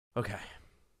Okay.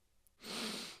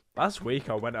 Last week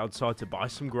I went outside to buy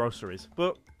some groceries,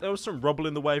 but there was some rubble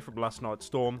in the way from last night's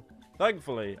storm.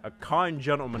 Thankfully, a kind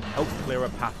gentleman helped clear a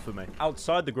path for me.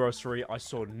 Outside the grocery, I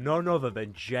saw none other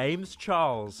than James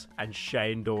Charles and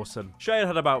Shane Dawson. Shane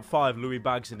had about 5 Louis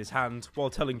bags in his hand, while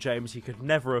telling James he could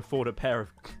never afford a pair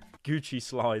of Gucci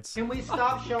slides. Can we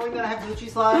stop showing that I have Gucci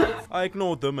slides? I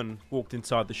ignored them and walked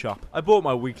inside the shop. I bought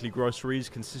my weekly groceries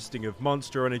consisting of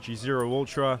Monster Energy Zero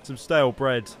Ultra, some stale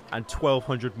bread, and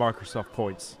 1,200 Microsoft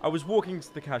points. I was walking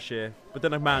to the cashier, but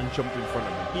then a man jumped in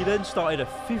front of me. He then started a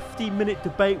 50-minute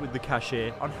debate with the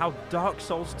cashier on how Dark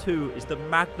Souls 2 is the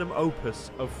magnum opus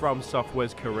of From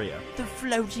Software's career. The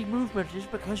floaty movement is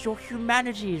because your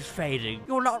humanity is fading.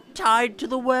 You're not tied to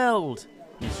the world,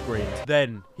 he screamed.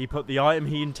 Then, he put the item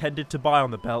he intended to buy on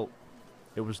the belt.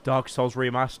 It was Dark Souls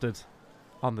Remastered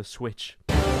on the Switch.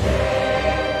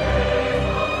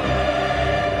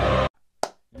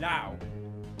 Now,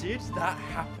 did that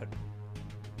happen?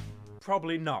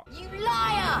 Probably not. You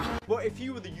liar! But if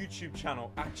you were the YouTube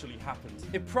channel Actually Happened,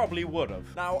 it probably would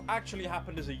have. Now, Actually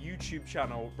Happened is a YouTube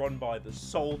channel run by The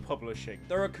Soul Publishing.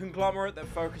 They're a conglomerate that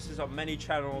focuses on many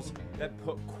channels that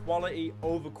put quality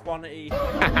over quantity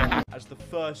as the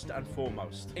first and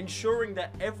foremost, ensuring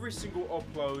that every single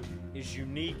upload is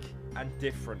unique and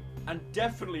different, and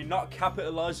definitely not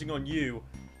capitalizing on you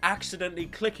accidentally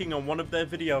clicking on one of their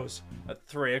videos at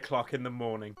 3 o'clock in the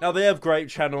morning. Now, they have great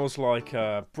channels like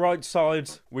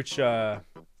Brightside, which now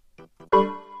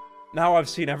I've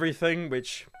seen everything,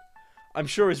 which I'm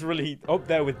sure is really up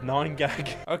there with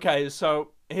 9gag. Okay,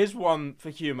 so here's one for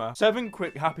humor. 7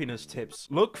 quick happiness tips.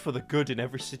 Look for the good in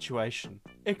every situation.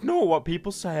 Ignore what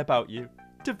people say about you.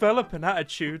 Develop an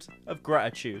attitude of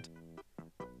gratitude.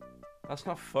 That's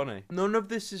not funny. None of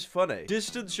this is funny.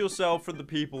 Distance yourself from the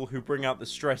people who bring out the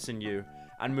stress in you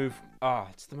and move...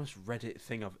 it's the most Reddit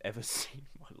thing I've ever seen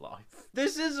in my life.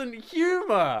 This isn't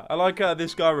humor! I like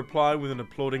this guy replying with an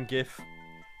applauding gif.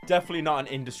 Definitely not an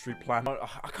industry plan.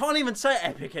 I can't even say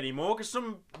epic anymore because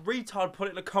some retard put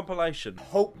it in a compilation.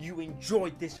 Hope you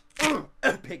enjoyed this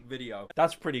epic video.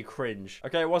 That's pretty cringe.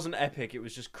 Okay, it wasn't epic, it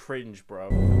was just cringe, bro.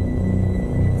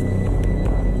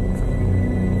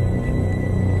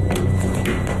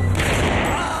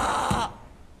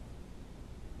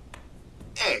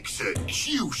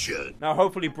 Execution. Now,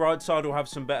 hopefully Brightside will have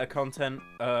some better content.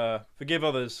 Forgive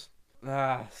others.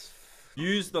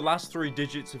 Use the last 3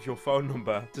 digits of your phone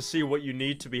number to see what you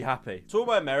need to be happy. So all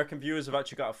my American viewers have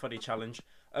actually got a funny challenge.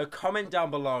 Comment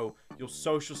down below your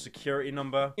social security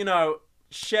number. You know,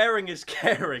 sharing is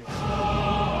caring.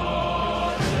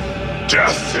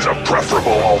 Death is a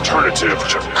preferable alternative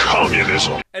to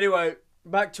communism. Anyway,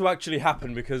 back to Actually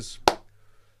Happen because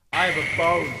I have a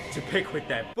bone to pick with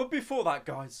them. But before that,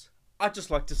 guys, I'd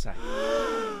just like to say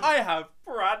I have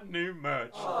brand new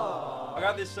merch. I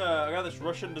got this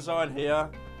Russian design here.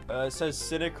 It says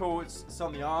Cynical. It's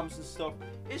on the arms and stuff.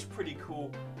 It's pretty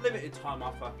cool. Limited time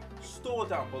offer. Store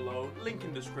down below. Link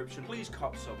in description. Please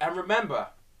cop some. And remember,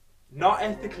 not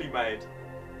ethically made,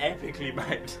 epically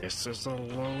made. This is a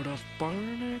load of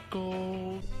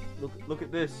barnacles. Look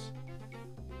at this.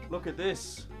 Look at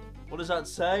this. What does that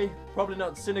say? Probably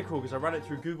not cynical because I ran it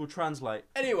through Google Translate.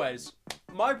 Anyways,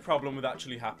 my problem with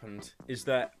Actually Happened is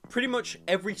that pretty much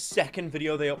every second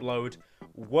video they upload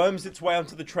worms its way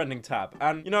onto the trending tab.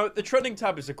 And, you know, the trending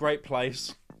tab is a great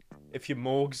place if you're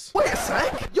Morgs. Wait a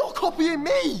sec! You're copying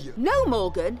me! No,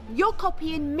 Morgan, you're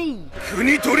copying me. I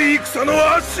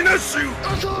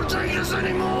can't take this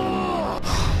anymore!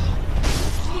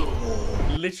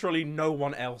 Literally no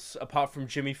one else apart from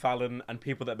Jimmy Fallon and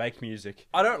people that make music.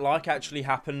 I don't like Actually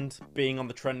Happened being on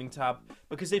the trending tab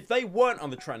because if they weren't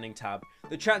on the trending tab,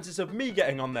 the chances of me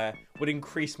getting on there would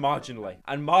increase marginally,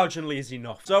 and marginally is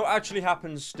enough. So Actually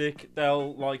Happened stick,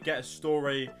 they'll like get a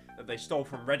story that they stole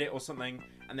from Reddit or something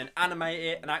and then animate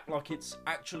it and act like it's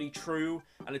actually true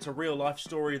and it's a real life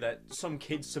story that some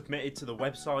kids submitted to the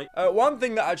website. One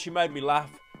thing that actually made me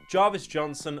laugh, Jarvis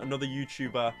Johnson, another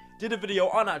YouTuber, did a video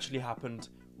on Actually Happened,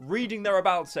 reading their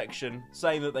about section,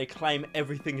 saying that they claim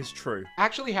everything is true.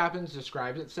 Actually Happens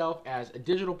describes itself as a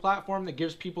digital platform that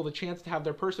gives people the chance to have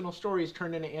their personal stories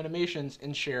turned into animations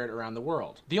and shared around the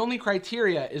world. The only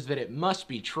criteria is that it must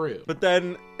be true. But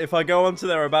then, if I go onto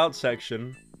their about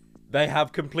section, they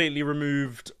have completely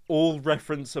removed all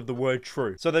reference of the word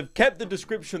true. So they've kept the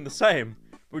description the same,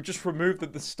 but just removed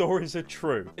that the stories are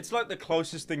true. It's like the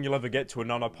closest thing you'll ever get to a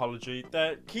non-apology.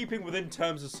 They're keeping within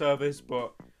terms of service,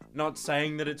 but not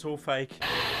saying that it's all fake.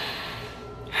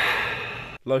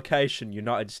 Location,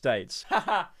 United States.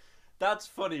 Haha, that's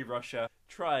funny, Russia.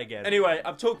 Try again. Anyway,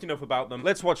 I've talked enough about them.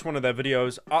 Let's watch one of their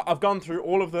videos. I've gone through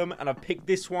all of them, and I've picked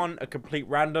this one, a complete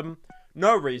random.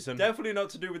 No reason. Definitely not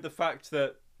to do with the fact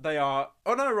that they are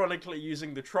unironically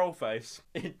using the troll face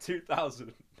in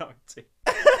 2019.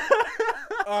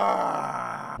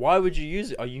 Why would you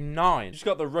use it? Are you 9? You just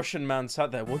got the Russian man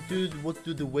sat there. What do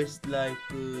the West like?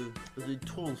 The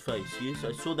troll face, yes?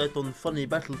 I saw that on Funny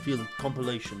Battlefield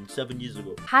compilation 7 years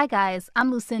ago. Hi guys,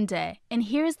 I'm Lucinda, and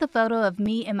here's the photo of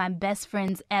me and my best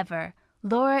friends ever,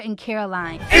 Laura and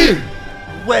Caroline.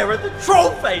 Where are the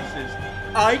troll faces?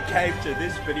 I came to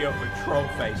this video for troll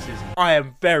faces. I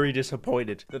am very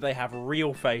disappointed that they have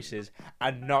real faces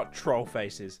and not troll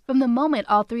faces. From the moment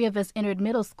all three of us entered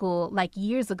middle school, like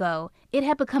years ago, it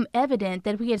had become evident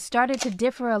that we had started to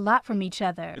differ a lot from each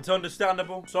other. It's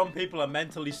understandable. Some people are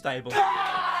mentally stable.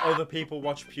 Other people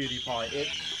watch PewDiePie.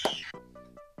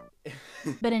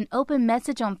 But an open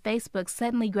message on Facebook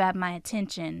suddenly grabbed my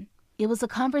attention. It was a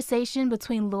conversation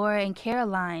between Laura and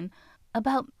Caroline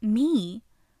about me.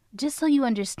 Just so you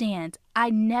understand, I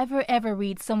never ever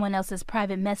read someone else's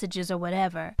private messages or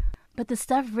whatever, but the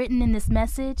stuff written in this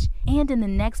message and in the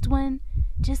next one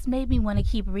just made me want to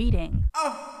keep reading.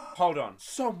 Oh, hold on.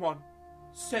 Someone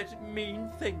said mean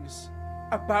things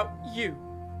about you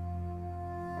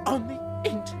on the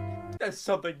internet. There's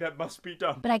something that must be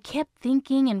done. But I kept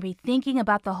thinking and rethinking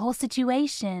about the whole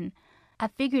situation. I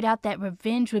figured out that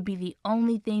revenge would be the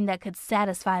only thing that could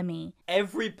satisfy me.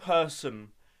 Every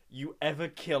person you ever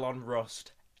kill on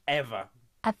Rust, ever.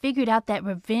 I figured out that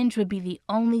revenge would be the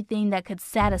only thing that could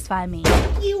satisfy me.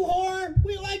 You whore!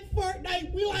 We like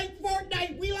Fortnite! We like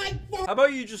Fortnite! We like Fortnite! How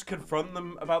about you just confront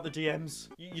them about the DMs?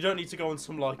 You don't need to go on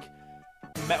some, like,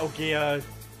 Metal Gear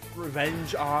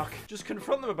revenge arc. Just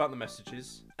confront them about the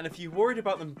messages, and if you're worried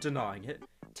about them denying it,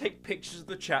 take pictures of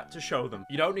the chat to show them.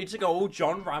 You don't need to go all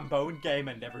John Rambo and game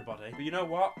end everybody. But you know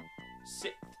what?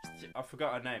 I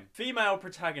forgot her name. Female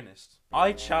protagonist.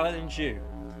 I challenge you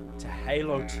to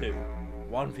Halo 2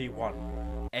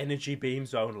 1v1. Energy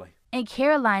beams only. And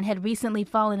Caroline had recently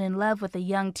fallen in love with a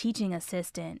young teaching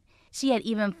assistant. She had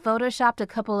even photoshopped a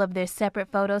couple of their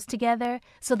separate photos together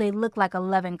so they looked like a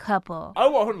loving couple. I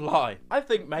won't lie. I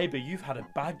think maybe you've had a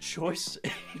bad choice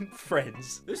in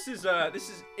friends. This is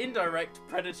indirect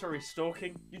predatory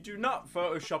stalking. You do not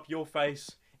photoshop your face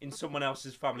in someone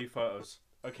else's family photos.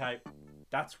 Okay,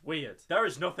 that's weird. There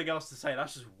is nothing else to say.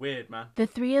 That's just weird, man. The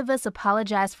three of us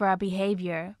apologized for our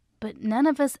behavior, but none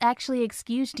of us actually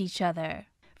excused each other.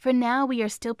 For now, we are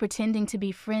still pretending to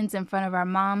be friends in front of our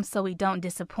moms so we don't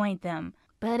disappoint them.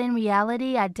 But in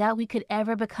reality, I doubt we could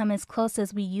ever become as close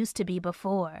as we used to be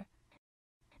before.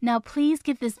 Now please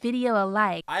give this video a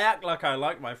like. I act like I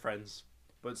like my friends,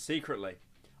 but secretly,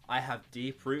 I have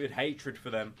deep-rooted hatred for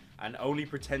them and only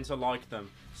pretend to like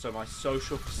them so my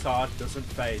social facade doesn't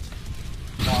fade.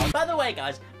 By the way,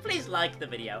 guys, please like the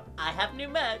video. I have new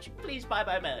merch. Please buy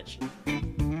my merch.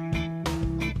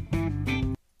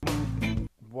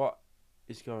 What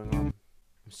is going on?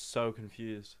 I'm so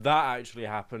confused. That actually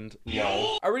happened.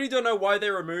 Lol. I really don't know why they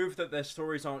removed that their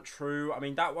stories aren't true. I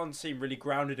mean, that one seemed really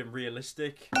grounded and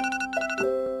realistic.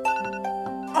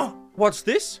 Oh, what's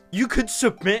this? You could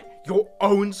submit your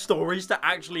own stories that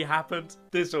actually happened.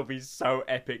 This will be so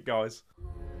epic, guys.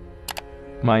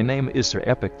 My name is Sir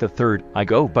Epic III. I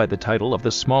go by the title of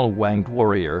the Small Wanged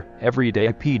Warrior, everyday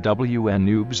PWN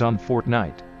noobs on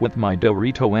Fortnite, with my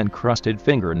Dorito-encrusted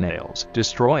fingernails,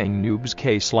 destroying noobs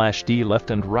K/D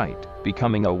left and right,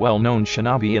 becoming a well-known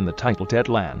shinobi in the title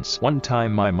Deadlands. One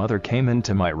time my mother came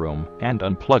into my room and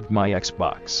unplugged my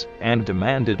Xbox, and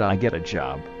demanded I get a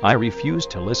job. I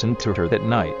refused to listen to her that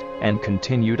night, and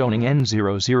continued owning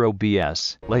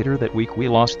N00BS. Later that week we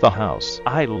lost the house.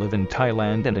 I live in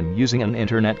Thailand and am using an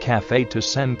internet cafe to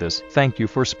send this. Thank you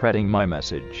for spreading my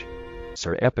message.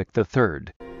 Sir Epic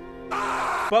III.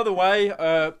 By the way,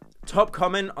 top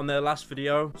comment on their last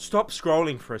video. Stop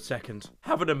scrolling for a second.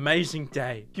 Have an amazing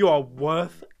day. You are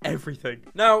worth everything.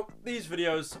 Now, these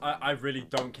videos, I really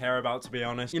don't care about, to be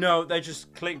honest. You know, they're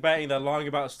just clickbaiting, they're lying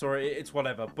about a story, it's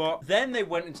whatever. But then they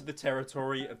went into the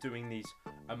territory of doing these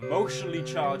emotionally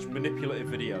charged, manipulative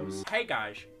videos. Hey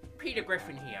guys, Peter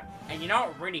Griffin here. And you know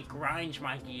what really grinds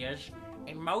my gears?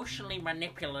 Emotionally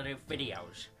manipulative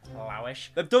videos. Lowish.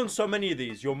 They've done so many of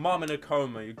these. Your mom in a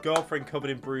coma, your girlfriend covered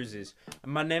in bruises.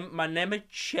 My name is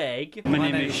Shag. My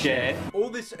name is Shag. All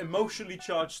this emotionally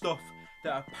charged stuff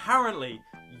that apparently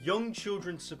young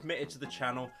children submitted to the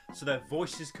channel so their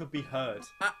voices could be heard.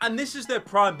 And this is their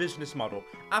prime business model.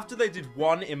 After they did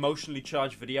one emotionally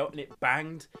charged video and it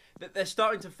banged, that they're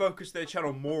starting to focus their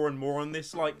channel more and more on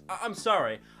this. Like, I'm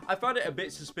sorry, I found it a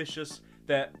bit suspicious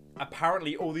that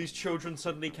apparently all these children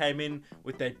suddenly came in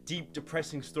with their deep,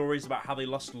 depressing stories about how they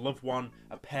lost a loved one,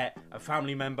 a pet, a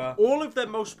family member. All of their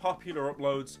most popular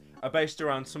uploads are based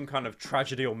around some kind of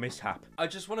tragedy or mishap. I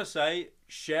just want to say,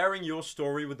 sharing your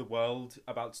story with the world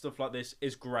about stuff like this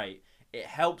is great. It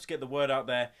helps get the word out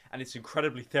there, and it's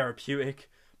incredibly therapeutic.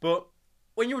 But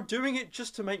when you're doing it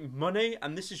just to make money,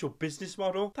 and this is your business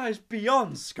model, that is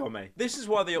beyond scummy. This is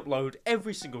why they upload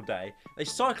every single day. They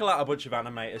cycle out a bunch of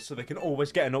animators so they can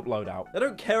always get an upload out. They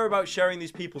don't care about sharing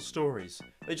these people's stories.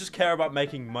 They just care about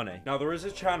making money. Now, there is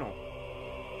a channel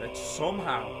that's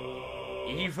somehow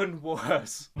even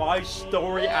worse. My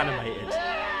Story Animated.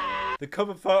 The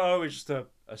cover photo is just a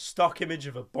stock image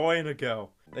of a boy and a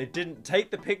girl. They didn't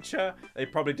take the picture, they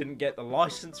probably didn't get the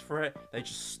license for it, they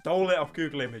just stole it off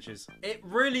Google Images. It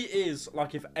really is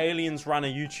like if aliens ran a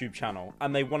YouTube channel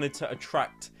and they wanted to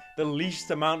attract the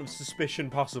least amount of suspicion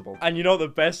possible. And you know the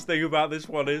best thing about this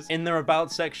one is? In their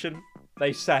about section,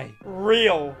 they say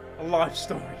real life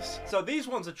stories. So these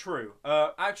ones are true.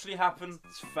 Actually happened,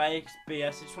 it's fake, it's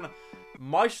BS, it's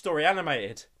My Story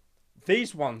Animated.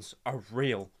 These ones are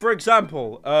real. For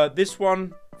example, this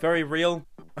one, very real.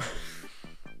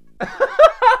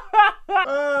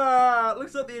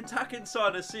 Looks like the attack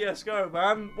inside of CSGO,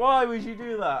 man. Why would you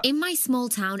do that? In my small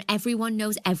town, everyone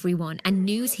knows everyone, and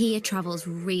news here travels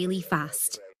really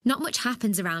fast. Not much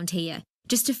happens around here.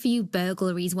 Just a few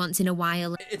burglaries once in a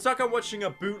while. It's like I'm watching a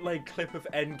bootleg clip of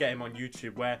Endgame on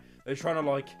YouTube where they're trying to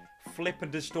like flip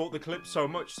and distort the clip so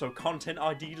much so content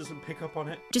ID doesn't pick up on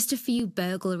it. Just a few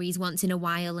burglaries once in a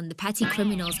while, and the petty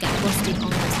criminals get busted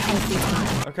almost every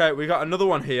time. Okay, we got another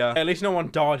one here. At least no one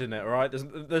died in it, alright?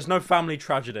 There's no family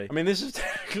tragedy. I mean, this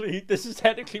is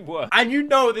technically worse. And you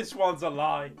know this one's a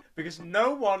lie, because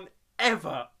no one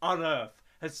ever on Earth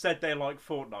has said they like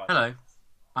Fortnite. Hello,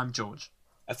 I'm George.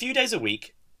 A few days a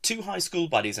week, 2 high school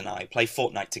buddies and I play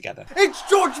Fortnite together. It's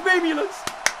George Memulus!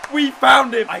 We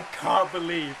found him! I can't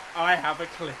believe I have a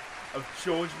clip of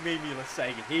George Memulus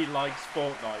saying he likes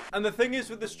Fortnite. And the thing is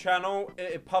with this channel,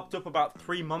 it popped up about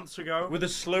 3 months ago with a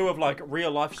slew of like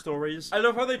real life stories. I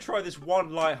love how they try this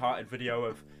one lighthearted video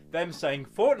of them saying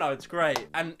Fortnite's great,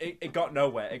 and it got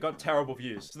nowhere. It got terrible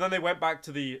views. So then they went back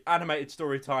to the animated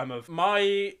story time of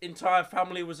my entire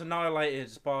family was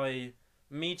annihilated by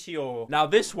meteor. Now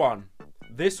this one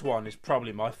is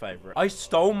probably my favorite. I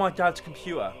stole my dad's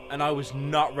computer and I was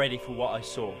not ready for what I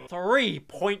saw.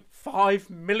 3.5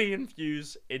 million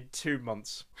views in 2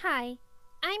 months. Hi,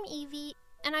 I'm Evie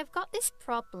and I've got this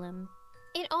problem.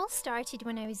 It all started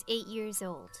when I was 8 years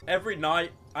old. Every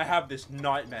night I have this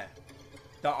nightmare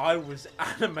that I was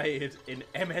animated in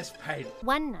MS Paint.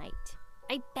 One night,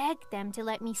 I begged them to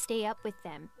let me stay up with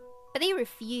them, but they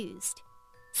refused,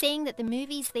 saying that the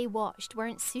movies they watched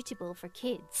weren't suitable for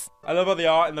kids. I love how the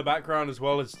art in the background as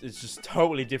well is just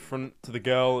totally different to the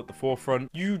girl at the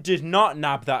forefront. You did not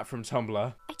nab that from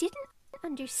Tumblr. I didn't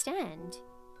understand.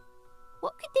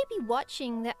 What could they be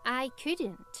watching that I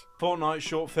couldn't? Fortnite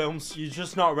short films, you're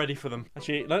just not ready for them.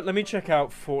 Actually, let me check out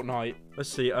Fortnite. Let's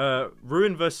see,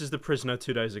 Ruin versus The Prisoner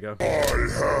 2 days ago.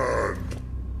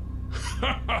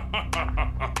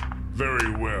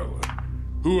 Very well.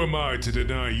 Who am I to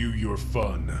deny you your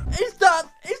fun? Is that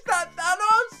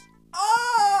Thanos?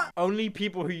 Ah! Only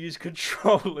people who use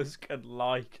controllers can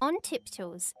like. On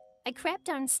tiptoes, I crept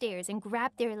downstairs and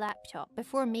grabbed their laptop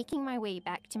before making my way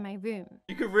back to my room.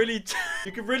 You could really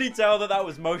tell that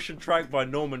was motion tracked by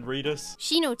Norman Reedus.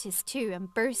 She noticed too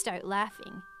and burst out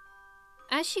laughing.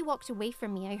 As she walked away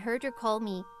from me, I heard her call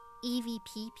me Evie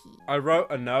Pee-Pee. I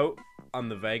wrote a note on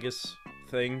the Vegas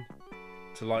thing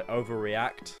to like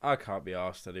overreact. I can't be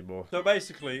arsed anymore. So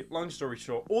basically, long story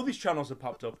short, all these channels have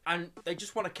popped up and they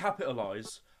just want to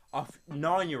capitalize off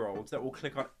 9-year-olds that will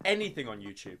click on anything on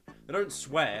YouTube. They don't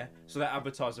swear, so they're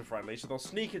advertiser friendly, so they'll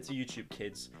sneak it to YouTube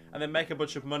Kids and then make a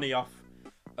bunch of money off,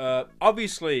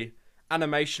 obviously,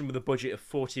 animation with a budget of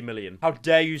 40 million. How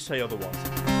dare you say otherwise?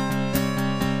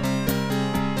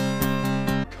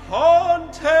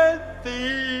 Content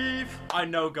thief! I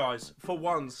know, guys, for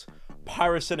once,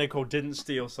 Pyrocynical didn't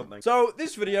steal something. So,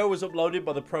 this video was uploaded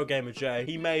by the Pro Gamer J.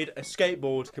 He made a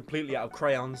skateboard completely out of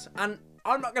crayons, and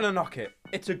I'm not gonna knock it.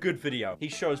 It's a good video. He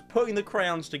shows putting the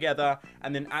crayons together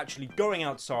and then actually going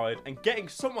outside and getting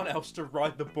someone else to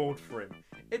ride the board for him.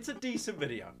 It's a decent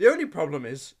video. The only problem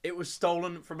is, it was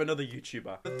stolen from another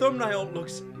YouTuber. The thumbnail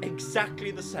looks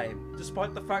exactly the same,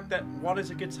 despite the fact that one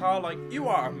is a guitar. Like, you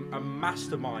are a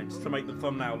mastermind to make the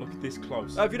thumbnail look this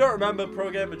close. If you don't remember,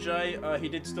 Pro Gamer J, he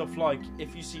did stuff like,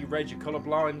 if you see red, you're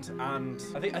colorblind, and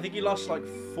I think he lost like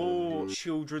 4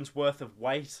 children's worth of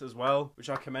weight as well, which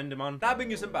I commend him on.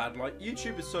 Dabbing isn't bad. Like,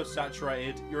 YouTube is so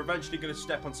saturated, you're eventually going to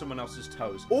step on someone else's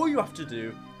toes. All you have to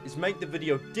do is make the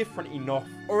video different enough,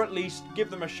 or at least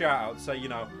give them a shout out. Say, you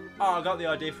know, oh, I got the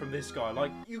idea from this guy.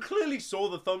 Like, you clearly saw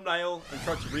the thumbnail and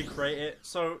tried to recreate it,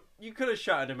 so you could have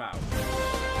shouted him out.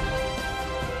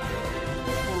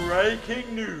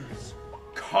 Breaking news.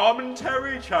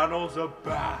 Commentary channels are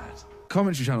bad.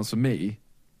 Commentary channels, for me,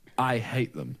 I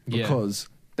hate them because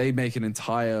they make an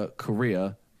entire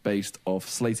career based off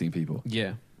slating people.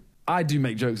 Yeah. I do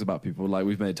make jokes about people, like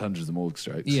we've made hundreds of morgue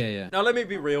strokes. Yeah. Now let me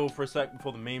be real for a sec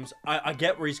before the memes. I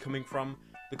get where he's coming from.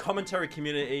 The commentary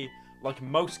community, like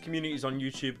most communities on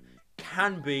YouTube,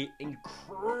 can be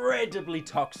incredibly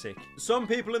toxic. Some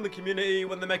people in the community,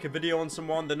 when they make a video on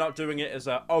someone, they're not doing it as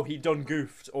a, oh, he done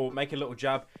goofed, or make a little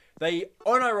jab. They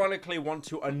unironically want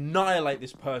to annihilate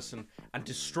this person and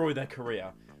destroy their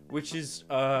career, which is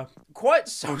quite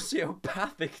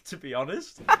sociopathic, to be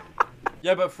honest.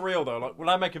 Yeah, but for real though, like when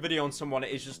I make a video on someone, it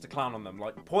is just to clown on them.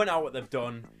 Like, point out what they've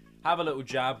done, have a little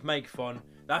jab, make fun.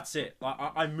 That's it. Like,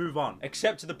 I move on.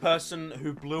 Except to the person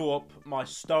who blew up my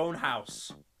stone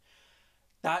house.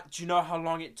 Do you know how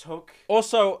long it took?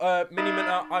 Also, Mini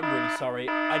Minter, I'm really sorry.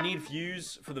 I need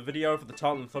views for the video, for the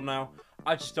title and thumbnail.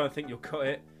 I just don't think you'll cut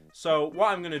it. So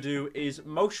what I'm gonna do is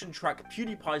motion track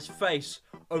PewDiePie's face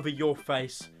over your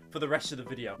face for the rest of the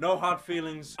video. No hard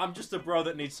feelings. I'm just a bro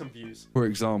that needs some views. For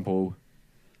example,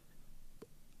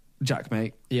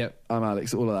 Jackmate. Yep.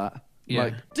 ImAllex, all of that. Yeah.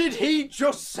 Like, did he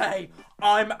just say,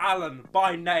 I'm Alan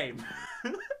by name?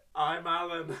 I'm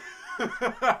Alan.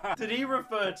 Did he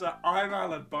refer to I'm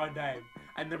Alan by name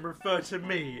and then refer to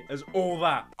me as all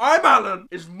that? I'm Alan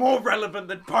is more relevant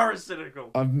than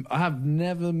Pyrocynical. I have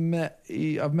never met...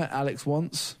 I've met Alex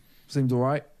once. Seemed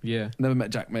alright. Yeah. Never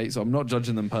met Jackmate, so I'm not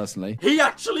judging them personally. He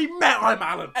actually met I'm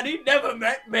Alan, and he never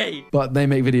met me. But they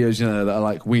make videos, you know, that are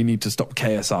like, we need to stop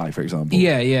KSI, for example.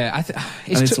 Yeah.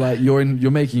 It's like you're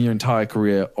making your entire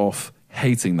career off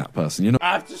hating that person. You're not.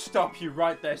 I have to stop you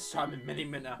right there, Simon Mini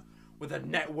Minter, with a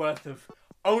net worth of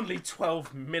only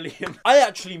 12 million. I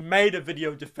actually made a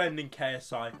video defending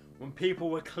KSI when people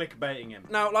were clickbaiting him.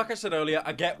 Now, like I said earlier,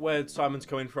 I get where Simon's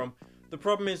coming from. The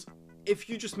problem is, if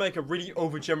you just make a really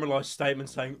overgeneralized statement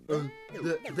saying, oh,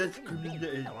 this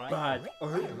community is bad,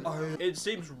 it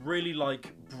seems really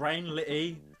like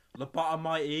brain-lit-y,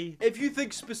 lobotomite-y. If you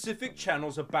think specific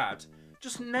channels are bad,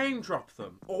 just name drop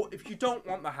them. Or if you don't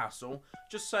want the hassle,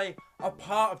 just say a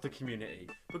part of the community,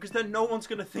 because then no one's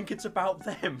gonna think it's about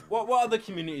them. What other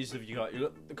communities have you got? You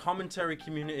look, the commentary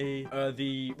community,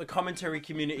 the commentary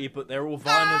community, but they're all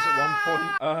Viners at one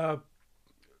point.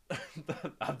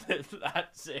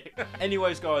 That's it.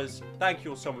 Anyways, guys, thank you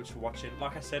all so much for watching.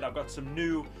 Like I said, I've got some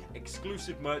new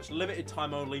exclusive merch, limited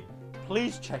time only.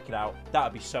 Please check it out.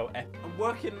 That'd be so epic. I'm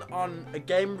working on a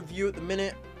game review at the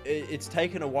minute. It's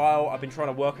taken a while. I've been trying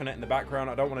to work on it in the background.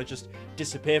 I don't want to just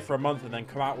disappear for a month and then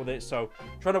come out with it. So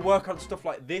trying to work on stuff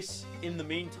like this in the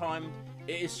meantime.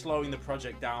 It is slowing the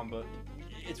project down, but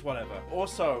it's whatever.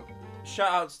 Also,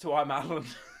 shout outs to ImAllen.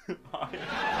 Bye.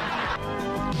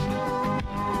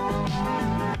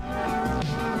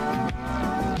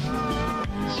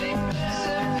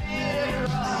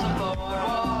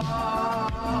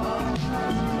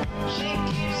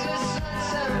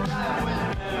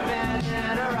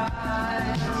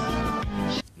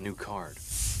 New card.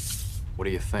 What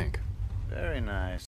do you think? Very nice.